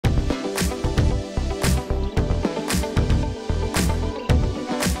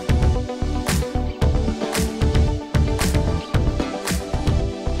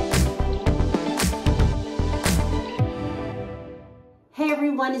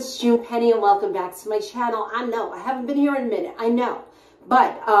everyone, it's June Penny and welcome back to my channel. I know I haven't been here in a minute, I know,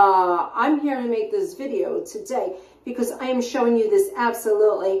 but I'm here to make this video today because I am showing you this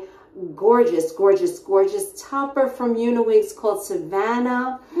absolutely gorgeous topper from Uniwigs called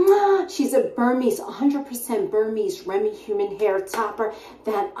Savannah. She's a Burmese, 100% Burmese Remy human hair topper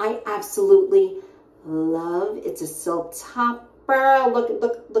that I absolutely love. It's a silk topper. Look at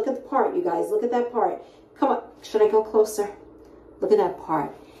the part, you guys. Look at that part. Come on, should I go closer? Look at that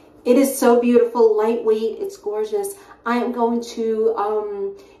part. It is so beautiful, lightweight, it's gorgeous. I am going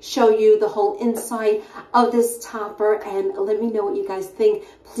to show you the whole inside of this topper and let me know what you guys think.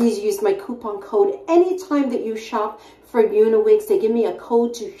 Please use my coupon code anytime that you shop for Uniwigs. They give me a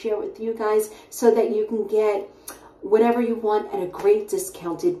code to share with you guys so that you can get whatever you want at a great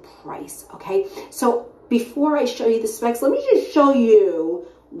discounted price, okay? So before I show you the specs, let me just show you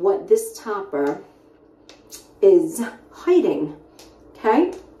what this topper is hiding,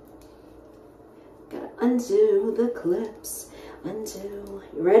 okay? Gotta undo the clips, undo.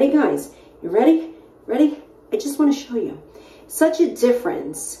 You ready, guys? You ready? Ready? I just want to show you such a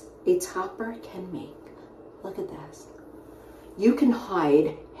difference a topper can make. Look at this. You can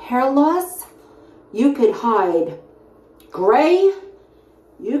hide hair loss. You could hide gray.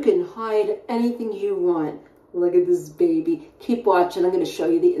 You can hide anything you want. Look at this baby. Keep watching. I'm going to show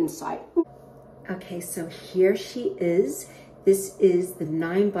you the inside. Okay, so here she is. This is the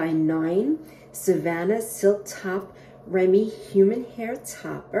 9x9 Savannah Silk Top Remy Human Hair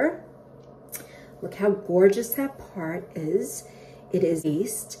Topper. Look how gorgeous that part is. It is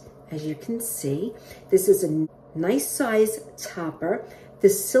east, as you can see. This is a nice size topper. The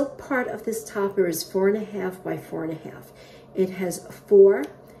silk part of this topper is 4.5 by 4.5. It has 4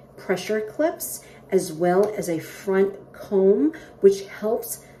 pressure clips as well as a front comb, which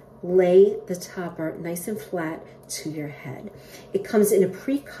helps lay the topper nice and flat to your head. It comes in a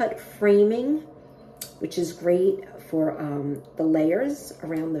pre-cut framing, which is great for the layers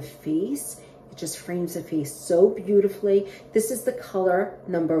around the face. It just frames the face so beautifully. This is the color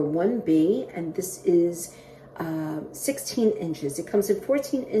number 1B, and this is 16 inches. It comes in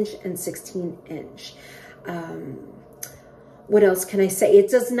 14 inch and 16 inch. What else can I say? It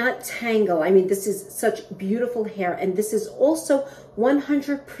does not tangle. I mean, this is such beautiful hair, and this is also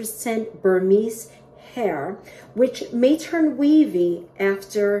 100% Burmese hair, which may turn wavy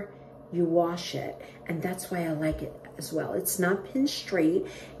after you wash it, and that's why I like it as well. It's not pin straight.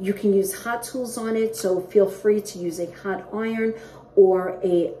 You can use hot tools on it, so feel free to use a hot iron or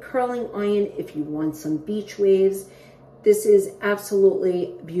a curling iron if you want some beach waves. This is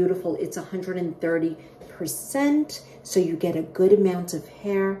absolutely beautiful. It's 130%, so you get a good amount of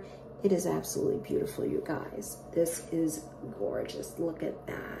hair. It is absolutely beautiful, you guys. This is gorgeous. Look at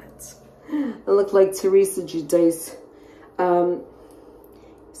that. I look like Teresa Giudice.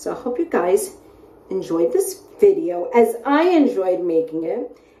 So I hope you guys enjoyed this video as I enjoyed making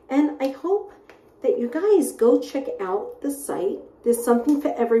it. And I hope that you guys go check out the site. There's something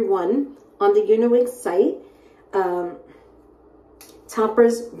for everyone on the Uniwigs site.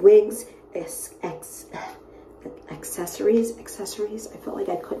 Toppers, wigs, accessories. I felt like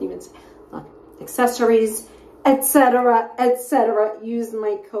I couldn't even say, look, accessories, etc. Use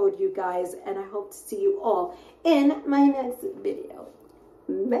my code, you guys, and I hope to see you all in my next video.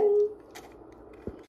 Bye.